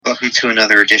Welcome to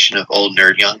another edition of Old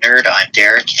Nerd, Young Nerd. I'm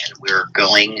Derek, and we're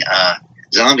going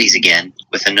zombies again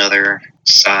with another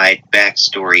side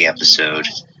backstory episode.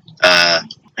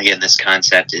 Again, this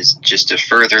concept is just to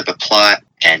further the plot,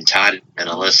 and Todd is going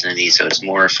to listen to these, so it's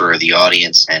more for the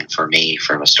audience and for me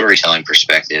from a storytelling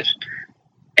perspective,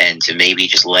 and to maybe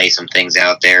just lay some things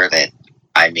out there that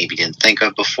I maybe didn't think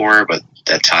of before, but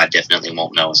that Todd definitely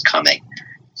won't know is coming.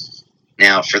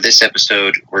 Now, for this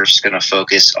episode, we're just going to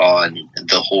focus on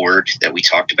the Horde that we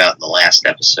talked about in the last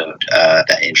episode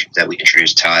that we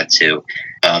introduced Todd to.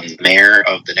 Mayor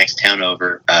of the next town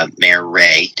over, Mayor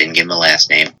Ray, didn't give him a last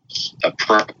name,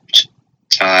 approached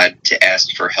Todd to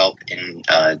ask for help in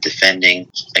defending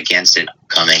against an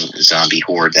upcoming zombie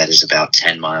horde that is about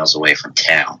 10 miles away from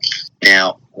town.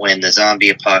 Now, when the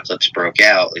zombie apocalypse broke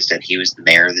out, is that he was the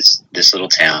mayor of this little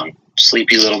town,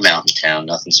 sleepy little mountain town,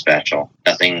 nothing special,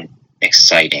 nothing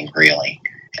exciting, really.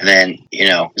 And then,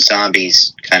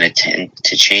 zombies kind of tend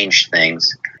to change things.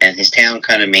 And his town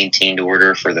kind of maintained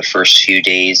order for the first few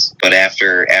days. But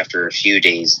after a few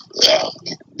days,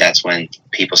 that's when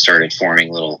people started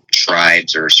forming little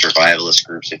tribes or survivalist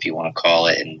groups, if you want to call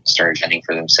it, and started fending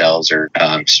for themselves or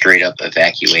straight up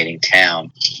evacuating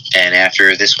town. And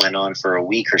after this went on for a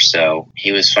week or so,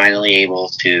 he was finally able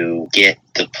to get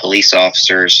the police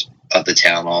officers of the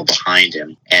town all behind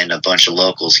him and a bunch of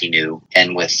locals he knew.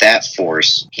 And with that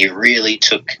force, he really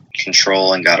took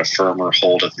control and got a firmer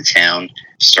hold of the town,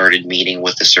 started meeting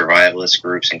with the survivalist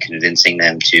groups and convincing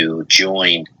them to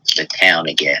join the town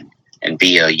again and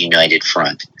be a united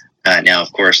front. Now,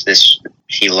 of course,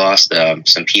 he lost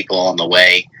some people on the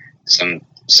way. Some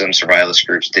survivalist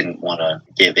groups didn't want to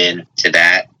give in to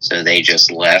that, so they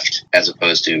just left as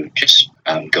opposed to just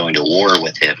going to war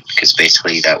with him, because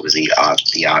basically that was the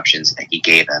options that he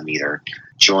gave them, either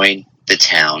join the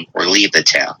town or leave the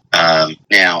town.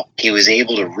 Now, he was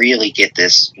able to really get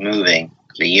this moving,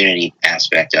 the unity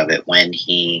aspect of it, when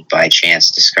he, by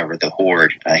chance, discovered the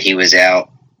Horde. He was out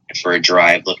for a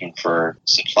drive looking for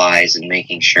supplies and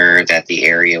making sure that the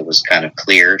area was kind of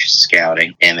clear,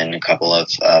 scouting him and a couple of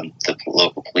the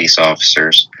local police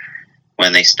officers,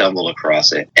 when they stumbled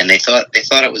across it. And they thought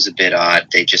it was a bit odd.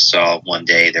 They just saw one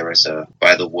day there was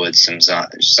by the woods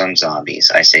some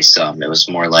zombies. I say some, it was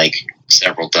more like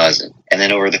several dozen. And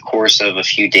then over the course of a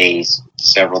few days,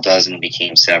 several dozen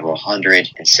became several hundred,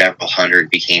 and several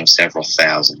hundred became several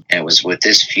thousand. And it was with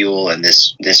this fuel and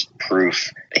this proof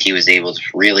that he was able to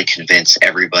really convince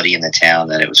everybody in the town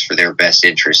that it was for their best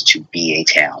interest to be a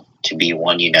town, to be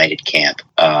one united camp.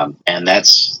 And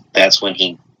that's when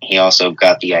he also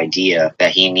got the idea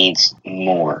that he needs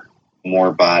more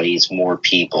bodies, more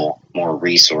people, more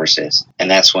resources. And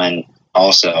that's when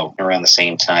also, around the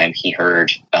same time, he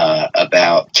heard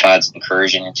about Todd's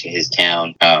incursion into his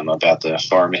town, about the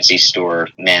pharmacy store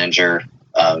manager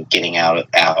getting out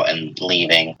and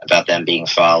leaving, about them being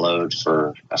followed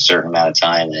for a certain amount of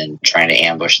time and trying to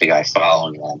ambush the guy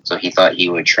following them. So he thought he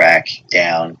would track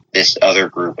down this other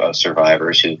group of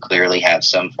survivors who clearly have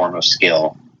some form of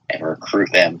skill and recruit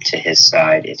them to his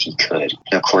side if he could.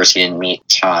 And of course, he didn't meet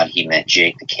Todd. He met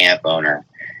Jake, the camp owner.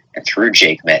 And through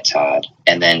Jake met Todd,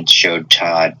 and then showed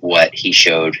Todd what he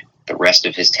showed the rest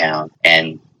of his town,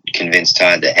 and convinced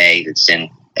Todd that, hey, it's in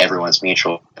everyone's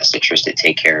mutual best interest to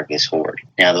take care of this Horde.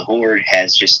 Now, the Horde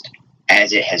has just,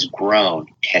 as it has grown,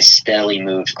 has steadily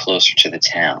moved closer to the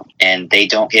town. And they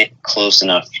don't get close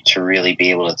enough to really be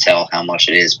able to tell how much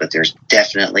it is, but there's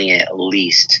definitely at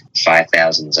least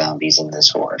 5,000 zombies in this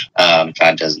Horde.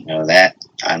 Todd doesn't know that.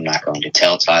 I'm not going to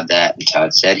tell Todd that, and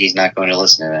Todd said he's not going to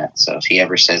listen to that. So if he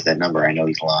ever says that number, I know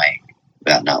he's lying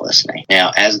about not listening.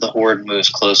 Now, as the Horde moves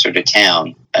closer to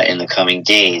town in the coming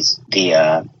days,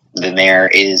 the mayor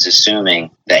is assuming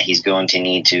that he's going to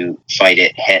need to fight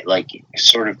it,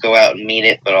 sort of go out and meet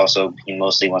it, but also he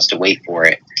mostly wants to wait for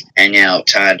it. And now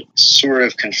Todd sort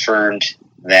of confirmed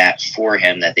that for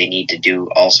him, that they need to do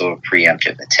also a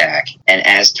preemptive attack. And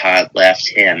as Todd left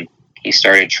him, he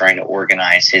started trying to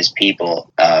organize his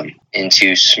people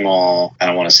into small, I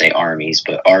don't want to say armies,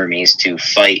 but armies to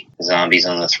fight zombies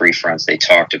on the three fronts they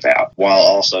talked about, while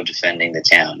also defending the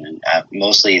town. And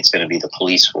mostly it's going to be the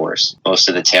police force. Most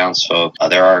of the townsfolk,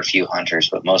 there are a few hunters,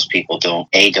 but most people don't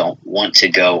want to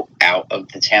go out of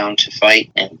the town to fight,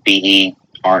 and B,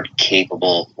 aren't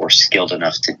capable or skilled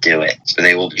enough to do it. So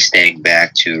they will be staying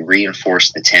back to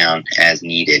reinforce the town as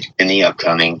needed in the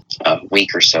upcoming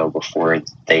week or so before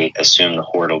they assume the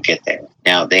Horde will get there.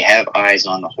 Now, they have eyes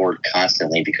on the Horde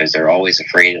constantly because they're always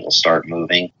afraid it'll start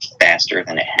moving faster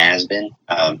than it has been,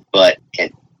 but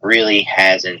it really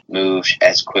hasn't moved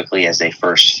as quickly as they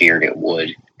first feared it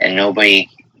would. And nobody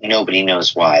nobody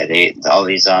knows why. All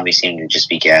these zombies seem to just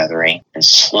be gathering and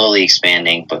slowly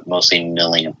expanding, but mostly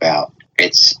milling about.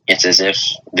 It's as if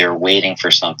they're waiting for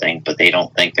something, but they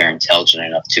don't think they're intelligent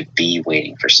enough to be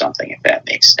waiting for something, if that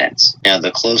makes sense. Now,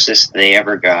 the closest they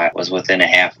ever got was within a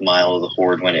half mile of the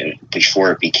horde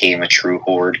before it became a true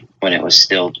horde, when it was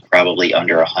still probably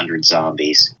under 100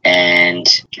 zombies. And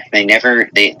they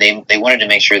wanted to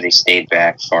make sure they stayed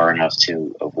back far enough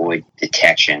to avoid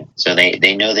detection. So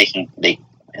they know they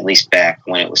at least back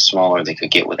when it was smaller, they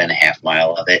could get within a half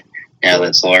mile of it. Now that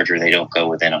it's larger, they don't go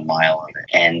within a mile of it.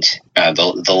 And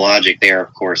the logic there,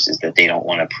 of course, is that they don't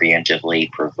want to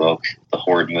preemptively provoke the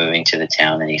horde moving to the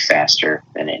town any faster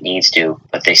than it needs to,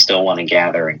 but they still want to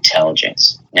gather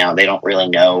intelligence. Now, they don't really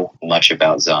know much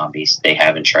about zombies. They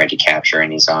haven't tried to capture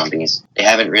any zombies. They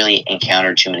haven't really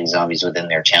encountered too many zombies within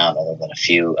their town, other than a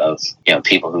few of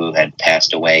people who had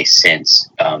passed away since.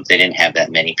 They didn't have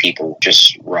that many people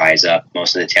just rise up.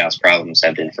 Most of the town's problems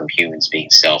have been from humans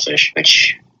being selfish,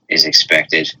 which is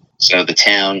expected. So the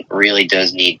town really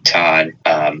does need Todd,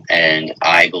 and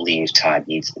I believe Todd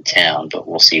needs the town, but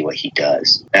we'll see what he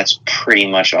does. That's pretty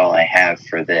much all I have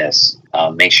for this.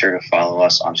 Make sure to follow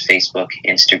us on Facebook,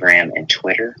 Instagram, and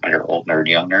Twitter under Old Nerd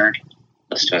Young Nerd.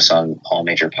 Listen to us on all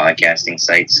major podcasting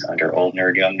sites under Old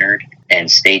Nerd Young Nerd.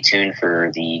 And stay tuned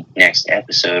for the next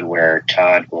episode where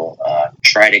Todd will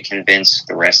try to convince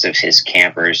the rest of his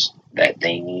campers that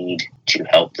they need to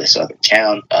help this other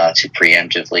town to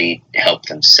preemptively help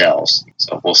themselves.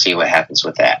 So we'll see what happens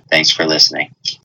with that. Thanks for listening.